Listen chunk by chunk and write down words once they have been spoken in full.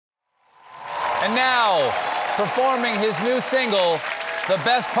And now, performing his new single, The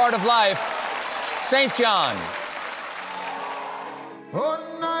Best Part of Life, St. John. All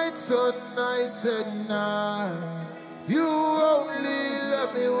nights and night, you only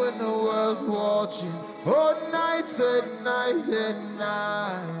love me when the world's watching. All nights and night and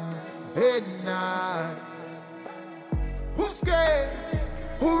night. Who's scared?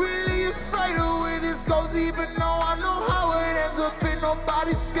 Who really afraid of where this goes? Even though I know how it ends up, ain't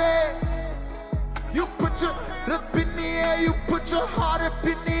nobody scared. You put your lip in the air, you put your heart up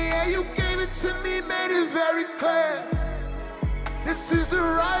in the air. You gave it to me, made it very clear. This is the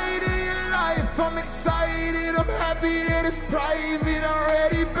ride of your life. I'm excited, I'm happy that it's private. I'm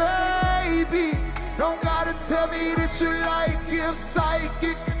ready, baby. Don't gotta tell me that you like it, I'm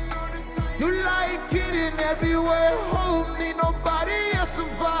psychic. You like it in everywhere, hold me. Nobody else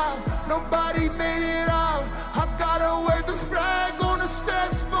survived, nobody made it out. I gotta wave the flag on the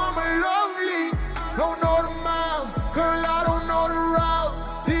steps, but I'm lonely. Don't know the miles, girl, I don't know the routes.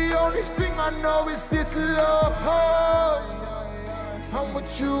 The only thing I know is this love. I'm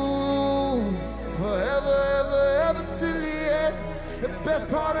with you forever, ever, ever till the end. The best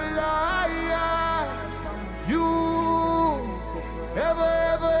part of life. You ever,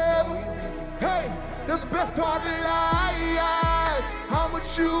 ever, ever. Hey, the best part of life. I'm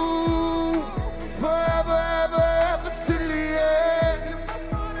with you forever, ever, ever till the end.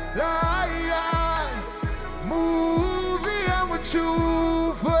 Life, movie, I'm with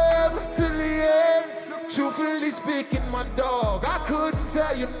you forever till the end. Truthfully speaking, my dog, I couldn't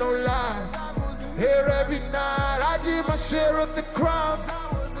tell you no lies. Here every night, I did my share of the crimes.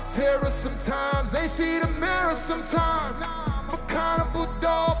 Terror sometimes, they see the mirror sometimes. Accountable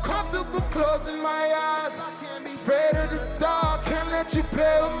dog, comfortable closing my eyes. Afraid of the dark, can't let you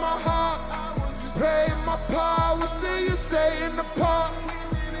play with my heart. Play my power, still you stay in the park.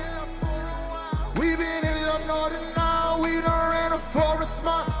 We've been in love, northern now, we done ran a forest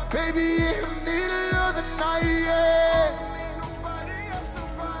month. Baby, in the middle of the night, yeah.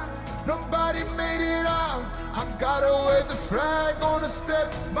 Nobody made it out. I gotta wave the flag on the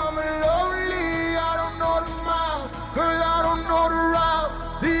steps. I'm lonely, I don't know the miles. Girl, I don't know the routes.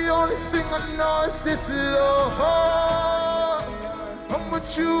 The only thing I know is this love. I'm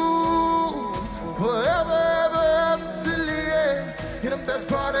with you forever, ever, ever till the end. You're the best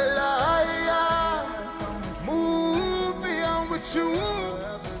part of life. Move me, I'm with you.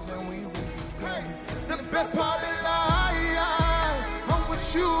 Hey, the best part of life. I'm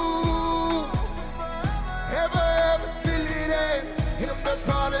with you. Ever, ever till the end. You're the best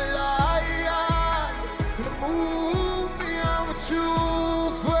part of life. Move me, I'm with you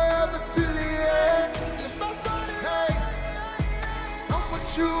forever till the end. Hey, I'm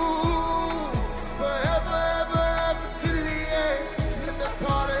with you forever, ever, ever till the end. You're the best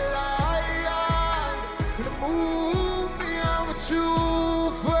part of life. Move me, I'm with you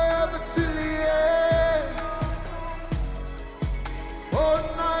forever till the end. All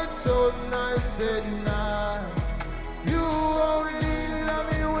nights and night. You only love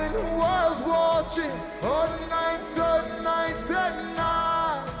me when the world's watching. All nights and night.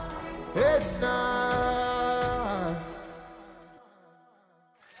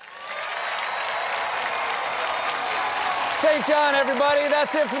 St. John, everybody.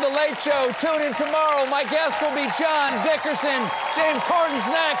 That's it for The Late Show. Tune in tomorrow. My guests will be John Dickerson. James Corden's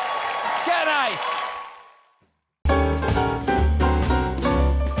next.